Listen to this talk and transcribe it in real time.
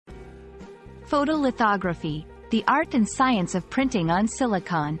Photolithography, the art and science of printing on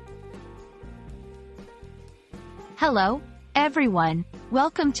silicon. Hello, everyone.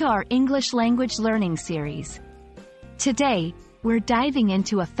 Welcome to our English language learning series. Today, we're diving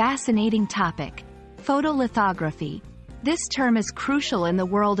into a fascinating topic, photolithography. This term is crucial in the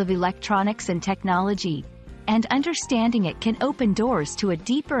world of electronics and technology, and understanding it can open doors to a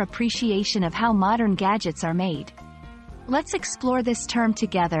deeper appreciation of how modern gadgets are made. Let's explore this term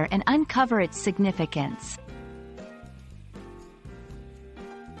together and uncover its significance.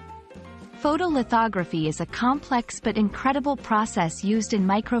 Photolithography is a complex but incredible process used in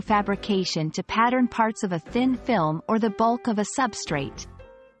microfabrication to pattern parts of a thin film or the bulk of a substrate.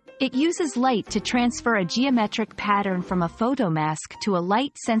 It uses light to transfer a geometric pattern from a photomask to a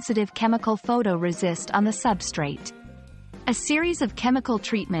light-sensitive chemical photoresist on the substrate. A series of chemical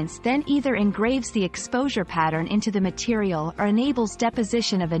treatments then either engraves the exposure pattern into the material or enables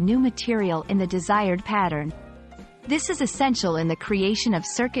deposition of a new material in the desired pattern. This is essential in the creation of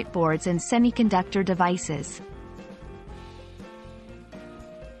circuit boards and semiconductor devices.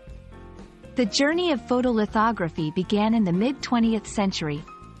 The journey of photolithography began in the mid-20th century,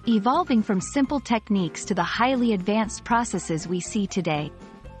 evolving from simple techniques to the highly advanced processes we see today.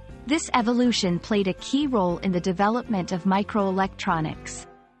 This evolution played a key role in the development of microelectronics.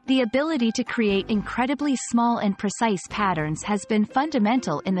 The ability to create incredibly small and precise patterns has been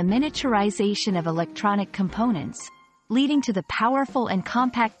fundamental in the miniaturization of electronic components, leading to the powerful and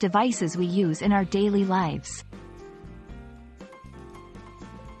compact devices we use in our daily lives.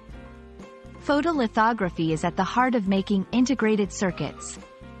 Photolithography is at the heart of making integrated circuits.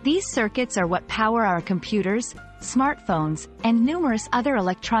 These circuits are what power our computers, smartphones, and numerous other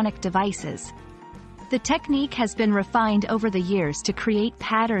electronic devices. The technique has been refined over the years to create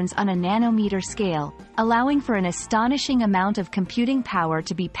patterns on a nanometer scale, allowing for an astonishing amount of computing power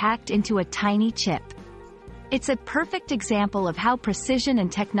to be packed into a tiny chip. It's a perfect example of how precision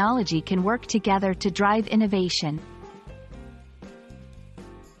and technology can work together to drive innovation.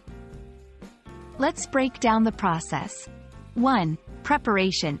 Let's break down the process. 1.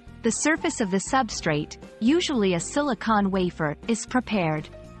 Preparation. The surface of the substrate, usually a silicon wafer, is prepared.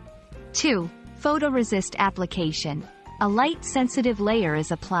 2. Photoresist application. A light-sensitive layer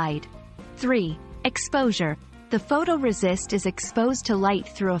is applied. 3. Exposure. The photoresist is exposed to light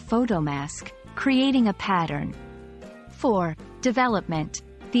through a photomask, creating a pattern. 4. Development.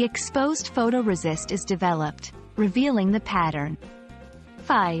 The exposed photoresist is developed, revealing the pattern.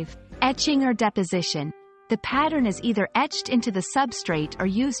 5. Etching or deposition. The pattern is either etched into the substrate or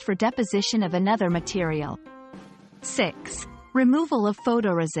used for deposition of another material. 6. Removal of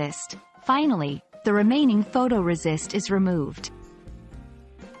photoresist. Finally, the remaining photoresist is removed.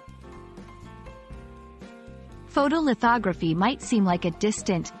 Photolithography might seem like a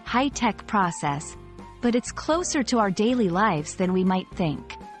distant, high-tech process, but it's closer to our daily lives than we might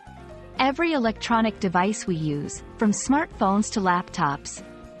think. Every electronic device we use, from smartphones to laptops,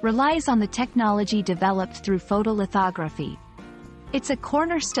 relies on the technology developed through photolithography. It's a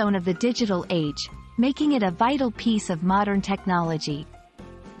cornerstone of the digital age, making it a vital piece of modern technology.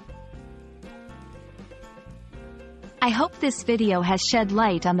 I hope this video has shed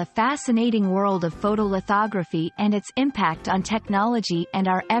light on the fascinating world of photolithography and its impact on technology and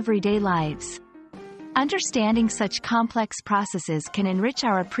our everyday lives. Understanding such complex processes can enrich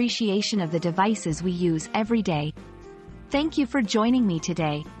our appreciation of the devices we use every day. Thank you for joining me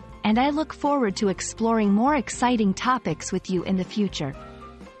today, and I look forward to exploring more exciting topics with you in the future.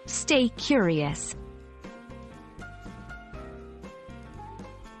 Stay curious.